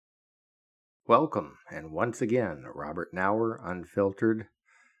Welcome, and once again, Robert Nauer, Unfiltered.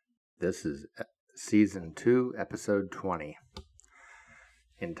 This is Season 2, Episode 20,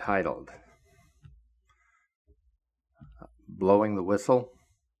 entitled Blowing the Whistle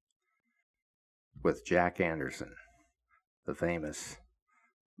with Jack Anderson, the famous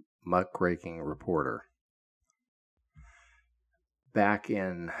muckraking reporter. Back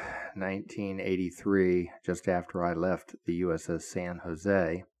in 1983, just after I left the USS San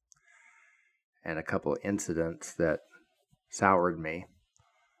Jose, and a couple of incidents that soured me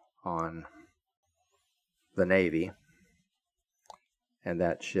on the Navy and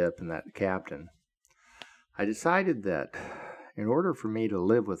that ship and that captain, I decided that in order for me to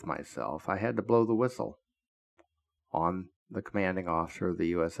live with myself, I had to blow the whistle on the commanding officer of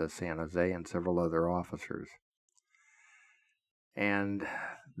the USS San Jose and several other officers. And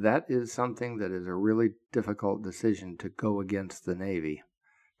that is something that is a really difficult decision to go against the Navy,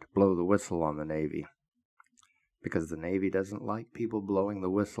 to blow the whistle on the Navy, because the Navy doesn't like people blowing the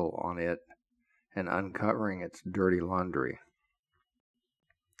whistle on it and uncovering its dirty laundry.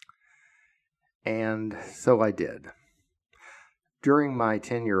 And so I did. During my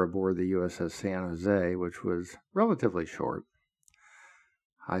tenure aboard the USS San Jose, which was relatively short,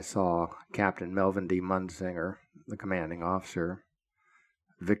 I saw Captain Melvin D. Munsinger, the commanding officer,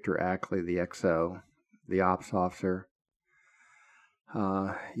 Victor Ackley, the XO, the ops officer,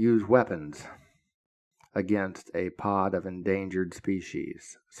 use weapons against a pod of endangered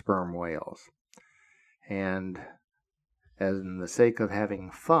species, sperm whales. And as in the sake of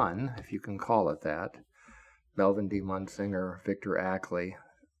having fun, if you can call it that, Melvin D. Munsinger, Victor Ackley,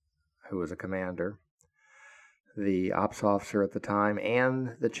 who was a commander, the ops officer at the time,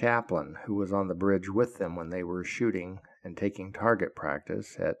 and the chaplain who was on the bridge with them when they were shooting and taking target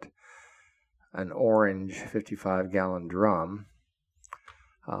practice at an orange 55-gallon drum,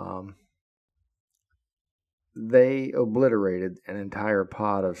 they obliterated an entire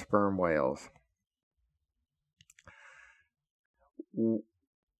pod of sperm whales.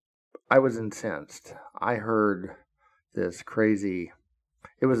 I was incensed. I heard this crazy...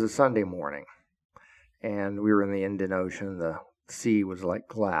 It was a Sunday morning, and we were in the Indian Ocean. The sea was like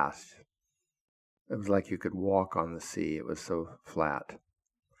glass. It was like you could walk on the sea. It was so flat.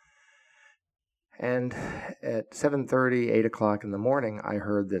 And at 7:30, 8 o'clock in the morning, I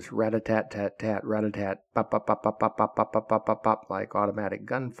heard this rat-a-tat-tat-tat, rat-a-tat, pop-pop-pop-pop-pop-pop-pop-pop, like automatic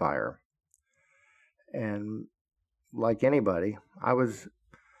gunfire. And like anybody, I was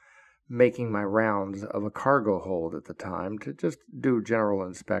making my rounds of a cargo hold at the time to just do general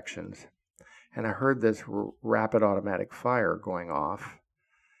inspections. And I heard this rapid automatic fire going off.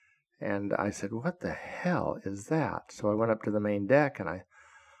 And I said, what the hell is that? So I went up to the main deck and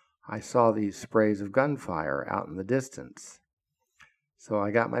I saw these sprays of gunfire out in the distance. So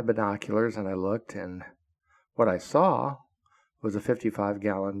I got my binoculars and I looked, and what I saw was a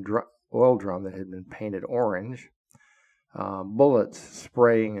 55-gallon oil drum that had been painted orange, bullets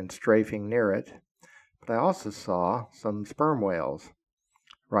spraying and strafing near it, but I also saw some sperm whales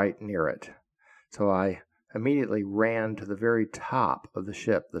right near it. So I immediately ran to the very top of the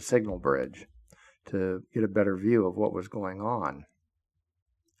ship, the signal bridge, to get a better view of what was going on.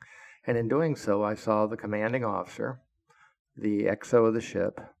 And in doing so, I saw the commanding officer, the XO of the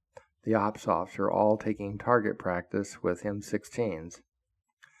ship, the ops officer, all taking target practice with M16s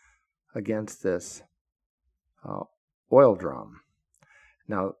against this oil drum.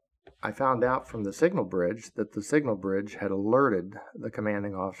 Now, I found out from the signal bridge that the signal bridge had alerted the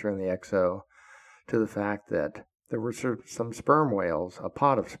commanding officer and the XO to the fact that there were some sperm whales, a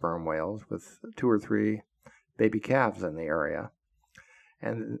pod of sperm whales with 2 or 3 baby calves in the area.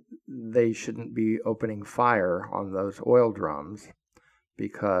 And they shouldn't be opening fire on those oil drums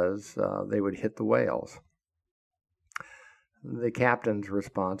because they would hit the whales. The captain's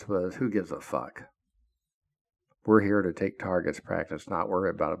response was, who gives a fuck? We're here to take targets practice, not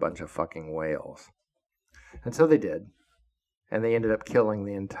worry about a bunch of fucking whales. And so they did. And they ended up killing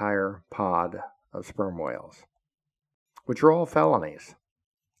the entire pod of sperm whales, which are all felonies,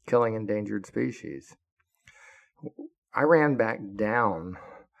 killing endangered species. I ran back down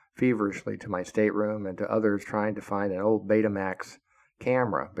feverishly to my stateroom and to others trying to find an old Betamax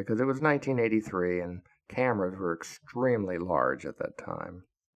camera, because it was 1983 and cameras were extremely large at that time.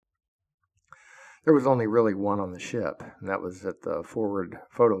 There was only really one on the ship, and that was at the forward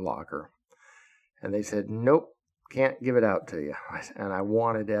photo locker. And they said, nope, can't give it out to you. And I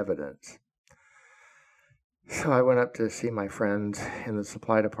wanted evidence. So I went up to see my friends in the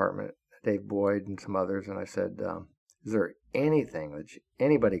supply department, Dave Boyd and some others, and I said, is there anything that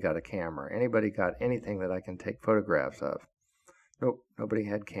anybody got a camera? Anybody got anything that I can take photographs of? Nope, nobody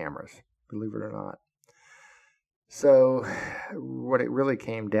had cameras. believe it or not. So what it really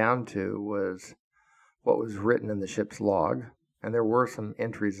came down to was what was written in the ship's log, and there were some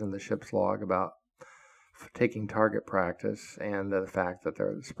entries in the ship's log about taking target practice and the fact that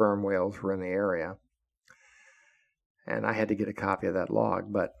the sperm whales were in the area. And I had to get a copy of that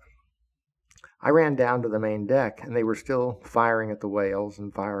log, but I ran down to the main deck, and they were still firing at the whales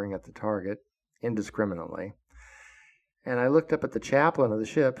and firing at the target indiscriminately. And I looked up at the chaplain of the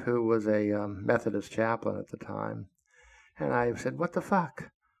ship, who was a Methodist chaplain at the time, and I said, "What the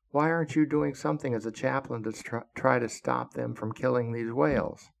fuck? Why aren't you doing something as a chaplain to try to stop them from killing these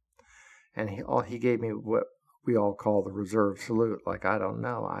whales?" And he gave me what we all call the reserve salute, like, I don't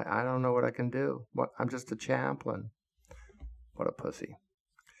know. I don't know what I can do. I'm just a chaplain. What a pussy.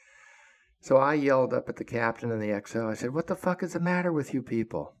 So I yelled up at the captain and the XO. I said, "What the fuck is the matter with you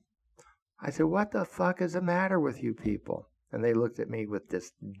people?" I said, "What the fuck is the matter with you people?" And they looked at me with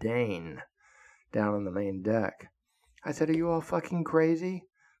disdain down on the main deck. I said, "Are you all fucking crazy?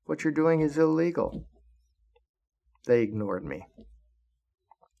 What you're doing is illegal." They ignored me.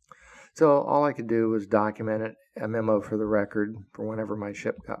 So all I could do was document it, a memo for the record for whenever my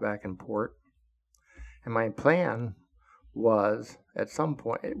ship got back in port. And my plan was, at some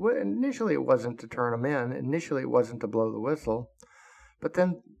point, initially it wasn't to turn them in. Initially it wasn't to blow the whistle. But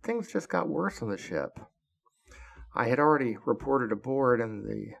then things just got worse on the ship. I had already reported aboard, and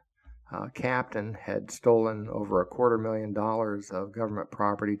the captain had stolen over $250,000 of government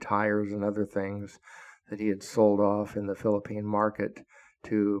property, tires, and other things that he had sold off in the Philippine market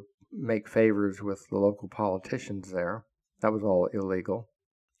to make favors with the local politicians there. That was all illegal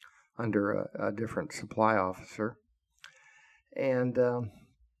under a different supply officer. And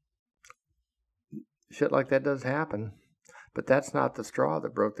shit like that does happen. But that's not the straw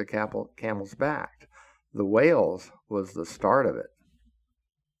that broke the camel's back. The whales was the start of it.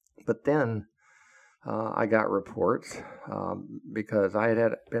 But then I got reports because I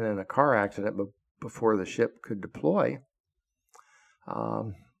had been in a car accident before the ship could deploy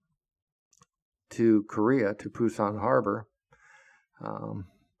to Korea, to Pusan Harbor,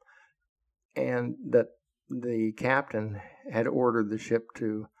 and that the captain had ordered the ship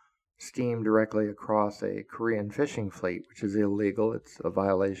to steam directly across a Korean fishing fleet, which is illegal. It's a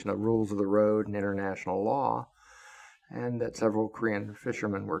violation of rules of the road and international law, and that several Korean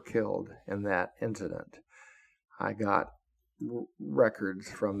fishermen were killed in that incident. I got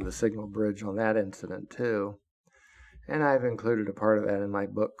records from the signal bridge on that incident too, and I've included a part of that in my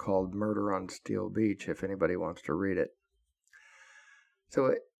book called Murder on Steel Beach, if anybody wants to read it.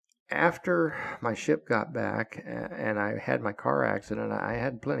 So after my ship got back and I had my car accident, I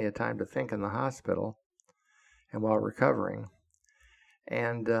had plenty of time to think in the hospital and while recovering.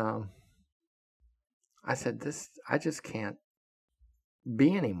 And I said, I just can't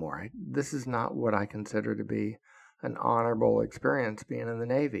be anymore. This is not what I consider to be an honorable experience being in the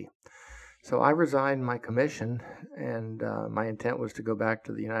Navy. So I resigned my commission, and my intent was to go back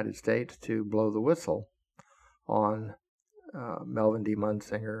to the United States to blow the whistle on Melvin D.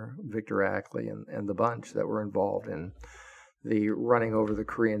 Munsinger, Victor Ackley, and the bunch that were involved in the running over the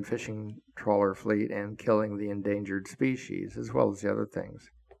Korean fishing trawler fleet and killing the endangered species, as well as the other things.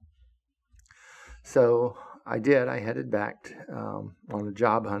 So I did. I headed back on a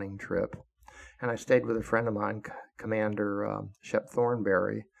job hunting trip, and I stayed with a friend of mine, Commander Shep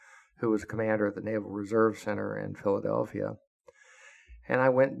Thornberry, who was commander at the Naval Reserve Center in Philadelphia. And I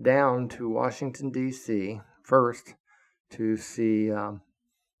went down to Washington, D.C. first to see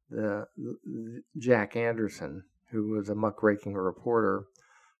the Jack Anderson, who was a muckraking reporter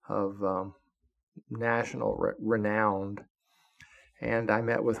of national renown. And I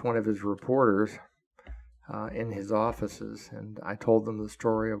met with one of his reporters in his offices, and I told them the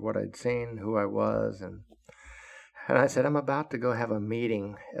story of what I'd seen, who I was, and I said, I'm about to go have a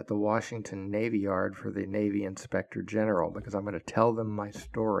meeting at the Washington Navy Yard for the Navy Inspector General, because I'm going to tell them my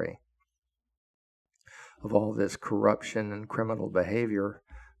story of all this corruption and criminal behavior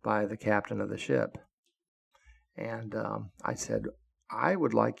by the captain of the ship. And I said, I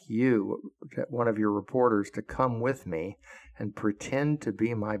would like you, one of your reporters, to come with me and pretend to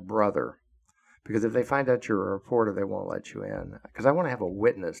be my brother. Because if they find out you're a reporter, they won't let you in. Because I want to have a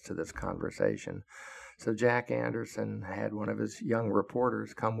witness to this conversation. So Jack Anderson had one of his young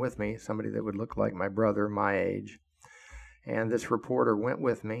reporters come with me, somebody that would look like my brother, my age. And this reporter went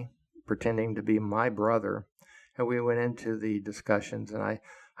with me, pretending to be my brother, and we went into the discussions, and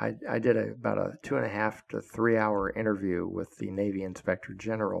I did about a 2.5 to 3 hour interview with the Navy Inspector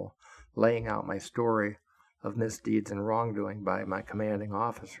General, laying out my story of misdeeds and wrongdoing by my commanding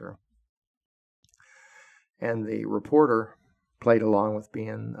officer. And the reporter played along with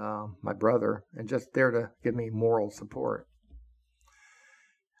being my brother and just there to give me moral support.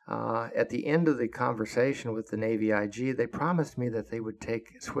 At the end of the conversation with the Navy IG, they promised me that they would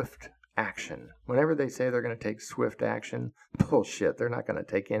take swift action. Whenever they say they're going to take swift action, bullshit, they're not going to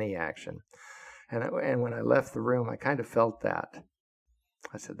take any action. And when I left the room, I kind of felt that.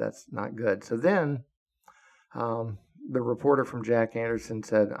 I said, that's not good. So then the reporter from Jack Anderson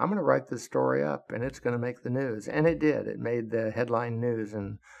said, I'm going to write this story up, and it's going to make the news. And it did. It made the headline news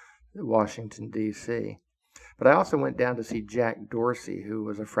in Washington, D.C. But I also went down to see Jack Dorsey, who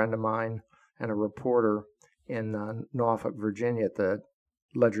was a friend of mine and a reporter in Norfolk, Virginia at the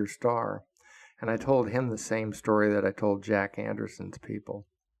Ledger Star. And I told him the same story that I told Jack Anderson's people.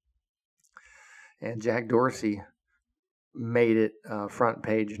 And Jack Dorsey made it front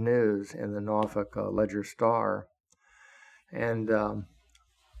page news in the Norfolk Ledger Star. And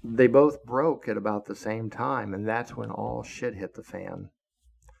they both broke at about the same time, and that's when all shit hit the fan.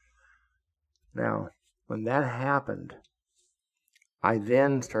 Now, when that happened, I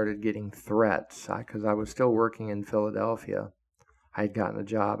then started getting threats because I was still working in Philadelphia. I had gotten a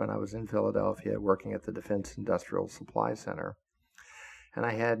job and I was in Philadelphia working at the Defense Industrial Supply Center. And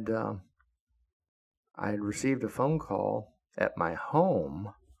I had received a phone call at my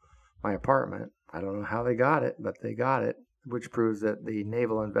home, my apartment. I don't know how they got it, but they got it, which proves that the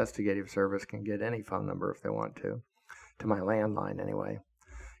Naval Investigative Service can get any phone number if they want to my landline anyway.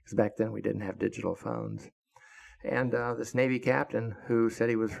 Because back then we didn't have digital phones. And this Navy captain who said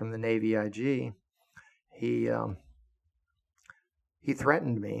he was from the Navy IG, he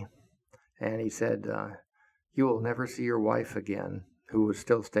threatened me, and he said, you will never see your wife again, who was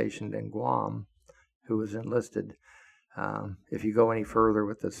still stationed in Guam, who was enlisted, if you go any further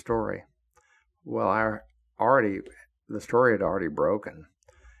with this story. Well, the story had already broken,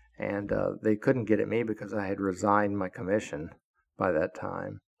 and they couldn't get at me because I had resigned my commission by that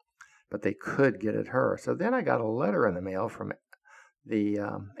time. But they could get at her. So then I got a letter in the mail from the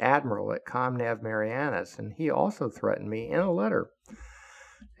admiral at Comnav Marianas, and he also threatened me in a letter.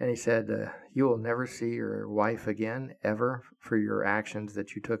 And he said, you will never see your wife again, ever, for your actions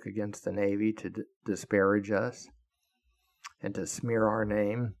that you took against the Navy to disparage us and to smear our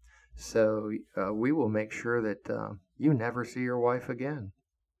name. So we will make sure that you never see your wife again.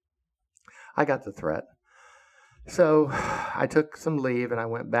 I got the threat. So I took some leave and I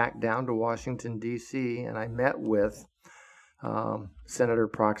went back down to Washington, D.C., and I met with Senator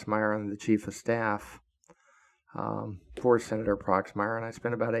Proxmire and the Chief of Staff for Senator Proxmire, and I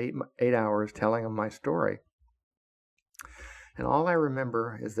spent about eight hours telling him my story. And all I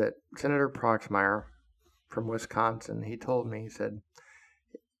remember is that Senator Proxmire from Wisconsin, he told me, he said,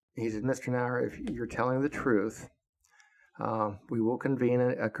 Mr. Nauer, if you're telling the truth, we will convene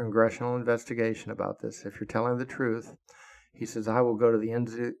a congressional investigation about this. If you're telling the truth, he says, I will go to the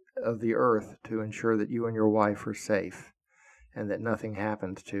ends of the earth to ensure that you and your wife are safe and that nothing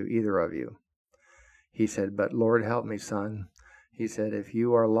happens to either of you. He said, but Lord help me, son. He said, if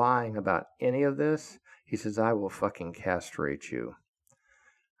you are lying about any of this, he says, I will fucking castrate you.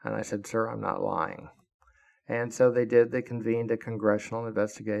 And I said, sir, I'm not lying. And so they did. They convened a congressional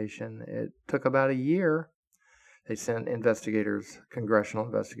investigation. It took about a year. They sent investigators, congressional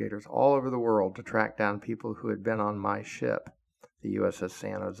investigators, all over the world to track down people who had been on my ship, the USS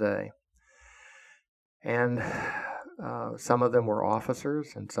San Jose. And some of them were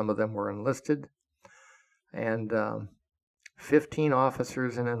officers, and some of them were enlisted. And 15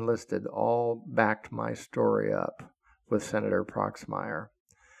 officers and enlisted all backed my story up with Senator Proxmire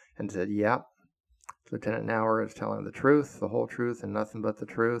and said, yep, Lieutenant Nauer is telling the truth, the whole truth, and nothing but the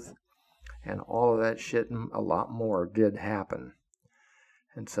truth. And all of that shit and a lot more did happen.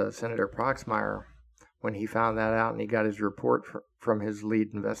 And so Senator Proxmire, when he found that out and he got his report from his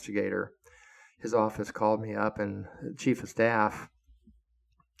lead investigator, his office called me up, and the Chief of Staff,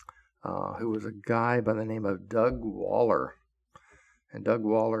 who was a guy by the name of Doug Waller. And Doug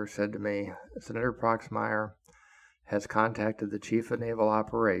Waller said to me, Senator Proxmire has contacted the Chief of Naval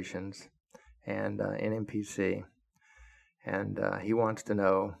Operations and NMPC, and he wants to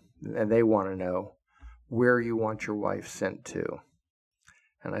know, and they want to know, where you want your wife sent to.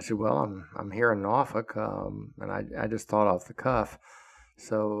 And I said, well, I'm here in Norfolk, and I just thought off the cuff.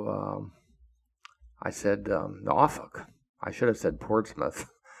 So I said, Norfolk. I should have said Portsmouth,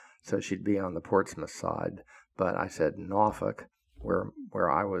 so she'd be on the Portsmouth side. But I said Norfolk,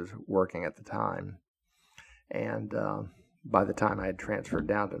 where I was working at the time. And by the time I had transferred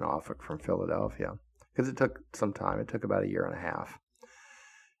down to Norfolk from Philadelphia, because it took some time. It took about a year and a half.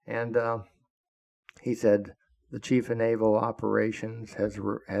 And he said, the Chief of Naval Operations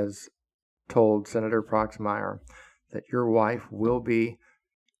has told Senator Proxmire that your wife will be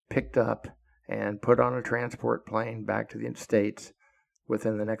picked up and put on a transport plane back to the States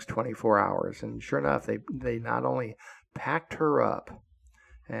within the next 24 hours. And sure enough, they not only packed her up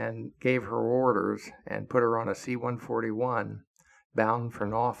and gave her orders and put her on a C-141 bound for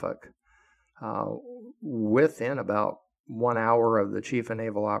Norfolk within about 1 hour of the Chief of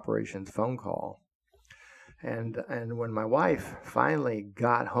Naval Operations phone call. And when my wife finally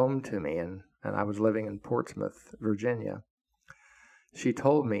got home to me, and I was living in Portsmouth, Virginia, she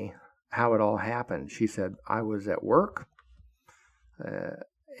told me how it all happened. She said, I was at work,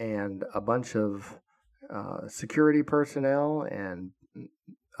 and a bunch of security personnel and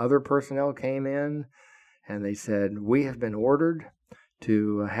other personnel came in, and they said, we have been ordered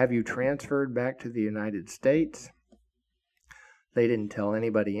to have you transferred back to the United States. They didn't tell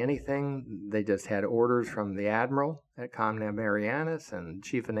anybody anything. They just had orders from the Admiral at Comnav Marianas and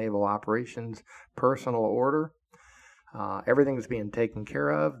Chief of Naval Operations personal order. Everything's being taken care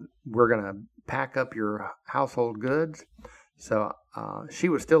of. We're going to pack up your household goods. So she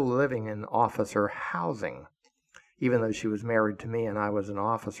was still living in officer housing, even though she was married to me and I was an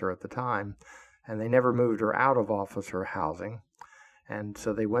officer at the time. And they never moved her out of officer housing. And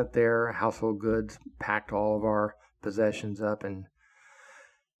so they went there, household goods, packed all of our possessions up and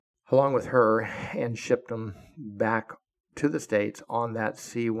along with her, and shipped them back to the States on that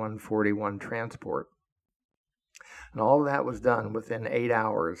C-141 transport. And all of that was done within 8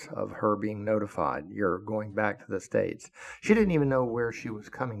 hours of her being notified, you're going back to the States. She didn't even know where she was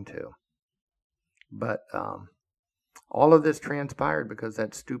coming to. But all of this transpired because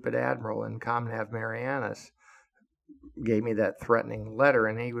that stupid admiral in Comnav Marianas gave me that threatening letter,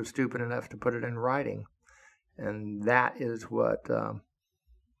 and he was stupid enough to put it in writing. And that is what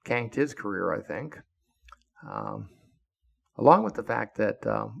canked his career, I think. Along with the fact that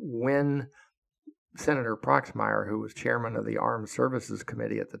when Senator Proxmire, who was chairman of the Armed Services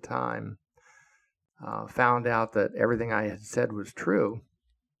Committee at the time, found out that everything I had said was true,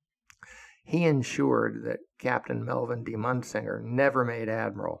 he ensured that Captain Melvin D. Munsinger never made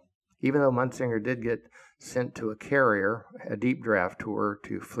admiral. Even though Munsinger did get sent to a carrier, a deep draft tour,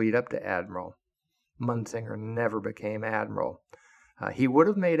 to fleet up to admiral, Munsinger never became admiral. He would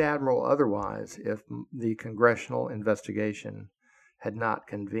have made admiral otherwise if the congressional investigation had not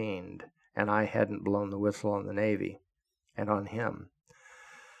convened and I hadn't blown the whistle on the Navy and on him.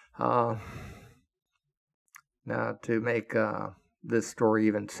 Now, to make this story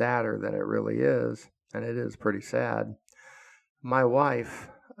even sadder than it really is, and it is pretty sad, my wife,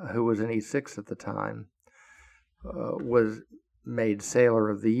 who was an E6 at the time, was made Sailor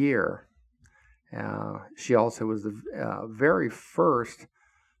of the Year. She also was the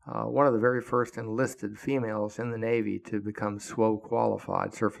one of the very first enlisted females in the Navy to become SWO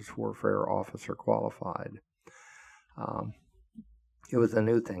qualified, Surface Warfare Officer qualified. It was a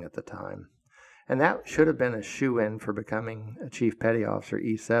new thing at the time. And that should have been a shoe-in for becoming a Chief Petty Officer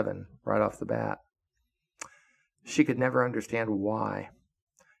E7 right off the bat. She could never understand why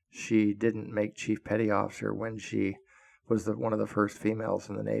she didn't make Chief Petty Officer when she was one of the first females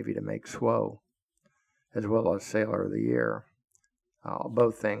in the Navy to make SWO, as well as Sailor of the Year.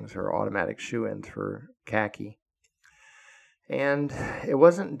 Both things are automatic shoe-ins for khaki. And it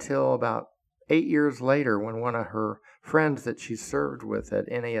wasn't until about 8 years later when one of her friends that she served with at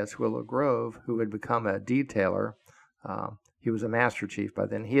NAS Willow Grove, who had become a detailer, he was a Master Chief by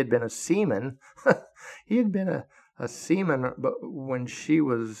then. He had been a seaman. He had been a seaman, but when she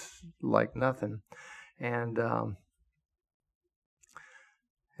was like nothing. And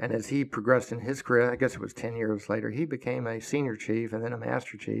as he progressed in his career, I guess it was 10 years later, he became a senior chief and then a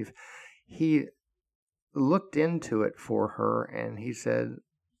master chief. He looked into it for her, and he said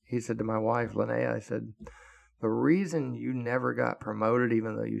to my wife, Linnea, I said, the reason you never got promoted,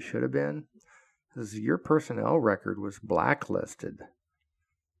 even though you should have been, is your personnel record was blacklisted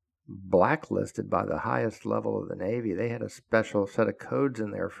by the highest level of the Navy. They had a special set of codes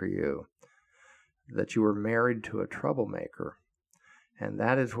in there for you, that you were married to a troublemaker. And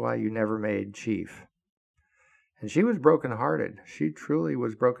that is why you never made chief. And she was brokenhearted. She truly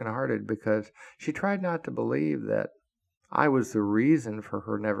was brokenhearted because she tried not to believe that I was the reason for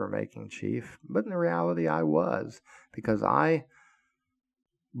her never making chief. But in reality, I was, because I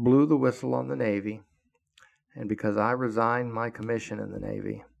blew the whistle on the Navy and because I resigned my commission in the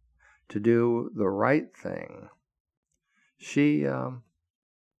Navy to do the right thing. She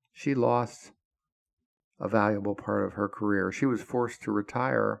lost a valuable part of her career. She was forced to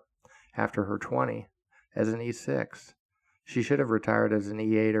retire after her 20 as an E6. She should have retired as an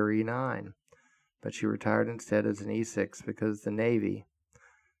E8 or E9, but she retired instead as an E6 because the Navy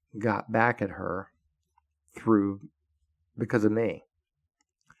got back at her through because of me.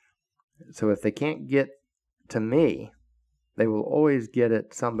 So if they can't get to me, they will always get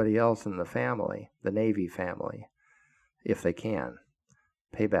at somebody else in the family, the Navy family, if they can.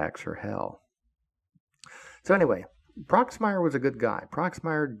 Paybacks are hell. So anyway, Proxmire was a good guy.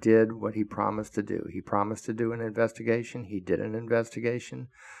 Proxmire did what he promised to do. He promised to do an investigation. He did an investigation,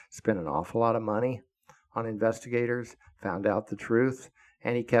 spent an awful lot of money on investigators, found out the truth,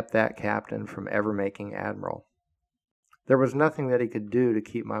 and he kept that captain from ever making admiral. There was nothing that he could do to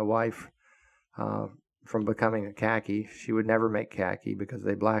keep my wife from becoming a khaki. She would never make khaki because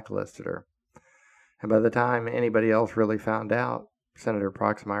they blacklisted her. And by the time anybody else really found out, Senator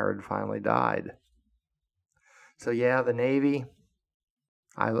Proxmire had finally died. So yeah, the Navy,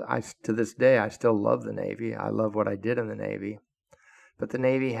 I to this day, I still love the Navy. I love what I did in the Navy. But the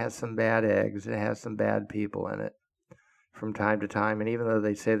Navy has some bad eggs. It has some bad people in it from time to time. And even though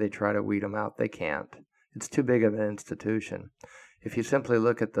they say they try to weed them out, they can't. It's too big of an institution. If you simply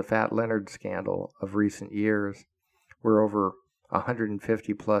look at the Fat Leonard scandal of recent years, where over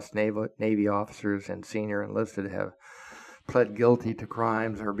 150 plus Navy officers and senior enlisted have pled guilty to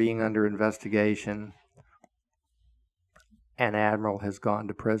crimes or are being under investigation, an admiral has gone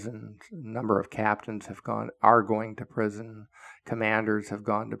to prison, a number of captains are going to prison, commanders have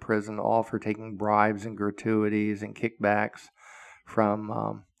gone to prison, all for taking bribes and gratuities and kickbacks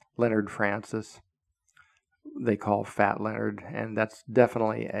from Leonard Francis. They call Fat Leonard, and that's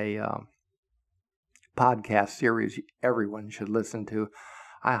definitely a podcast series everyone should listen to.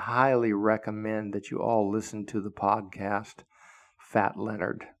 I highly recommend that you all listen to the podcast Fat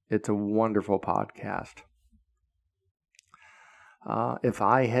Leonard. It's a wonderful podcast. If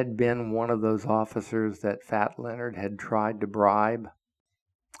I had been one of those officers that Fat Leonard had tried to bribe,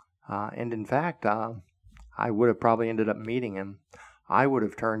 and in fact, I would have probably ended up meeting him, I would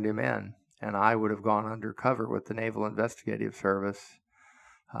have turned him in, and I would have gone undercover with the Naval Investigative Service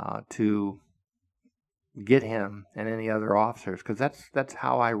to get him and any other officers, because that's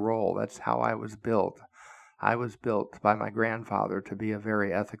how I roll. That's how I was built. I was built by my grandfather to be a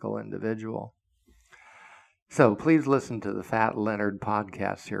very ethical individual. So please listen to the Fat Leonard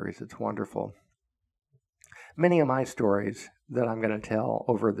podcast series. It's wonderful. Many of my stories that I'm going to tell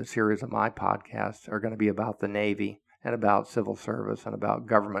over the series of my podcasts are going to be about the Navy and about civil service and about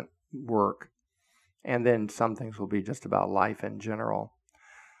government work. And then some things will be just about life in general.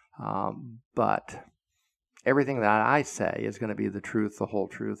 But everything that I say is going to be the truth, the whole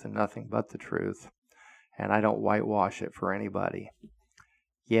truth, and nothing but the truth. And I don't whitewash it for anybody.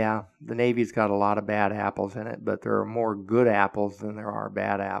 Yeah, the Navy's got a lot of bad apples in it, but there are more good apples than there are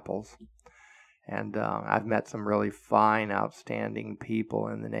bad apples. And I've met some really fine, outstanding people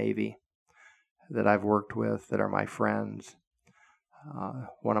in the Navy that I've worked with that are my friends.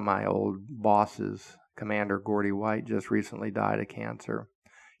 One of my old bosses, Commander Gordy White, just recently died of cancer.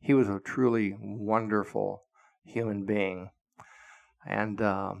 He was a truly wonderful human being. And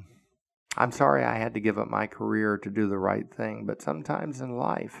I'm sorry I had to give up my career to do the right thing, but sometimes in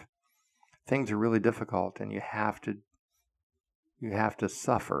life, things are really difficult, and you have to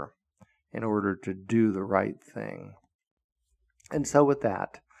suffer in order to do the right thing. And so with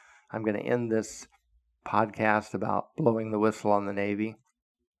that, I'm going to end this podcast about blowing the whistle on the Navy.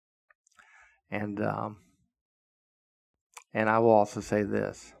 And I will also say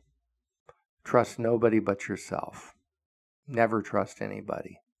this: trust nobody but yourself. Never trust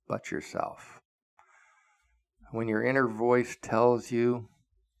anybody but yourself. When your inner voice tells you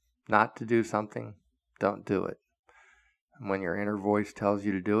not to do something, don't do it. And when your inner voice tells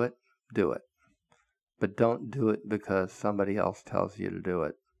you to do it, do it. But don't do it because somebody else tells you to do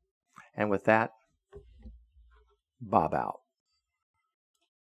it. And with that, Bob out.